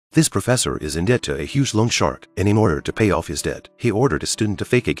This professor is in debt to a huge loan shark, and in order to pay off his debt, he ordered a student to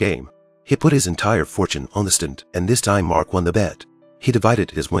fake a game. He put his entire fortune on the student, and this time Mark won the bet. He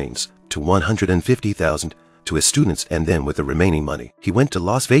divided his winnings to 150,000 to his students, and then with the remaining money, he went to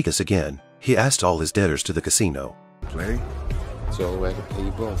Las Vegas again. He asked all his debtors to the casino. Play? It's the only way I can pay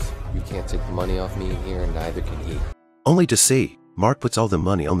you both. You can't take the money off me here, and neither can he. Only to see, Mark puts all the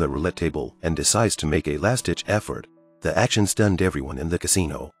money on the roulette table and decides to make a last-ditch effort. The action stunned everyone in the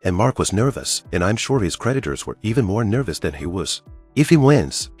casino, and Mark was nervous, and I'm sure his creditors were even more nervous than he was. If he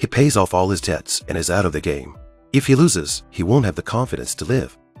wins, he pays off all his debts and is out of the game. If he loses, he won't have the confidence to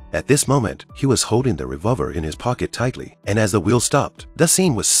live. At this moment, he was holding the revolver in his pocket tightly, and as the wheel stopped, the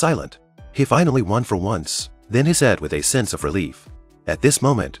scene was silent. He finally won for once. Then he said with a sense of relief. At this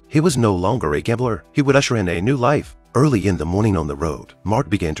moment, he was no longer a gambler. He would usher in a new life. Early in the morning on the road,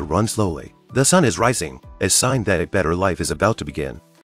 Mark began to run slowly. The sun is rising, a sign that a better life is about to begin.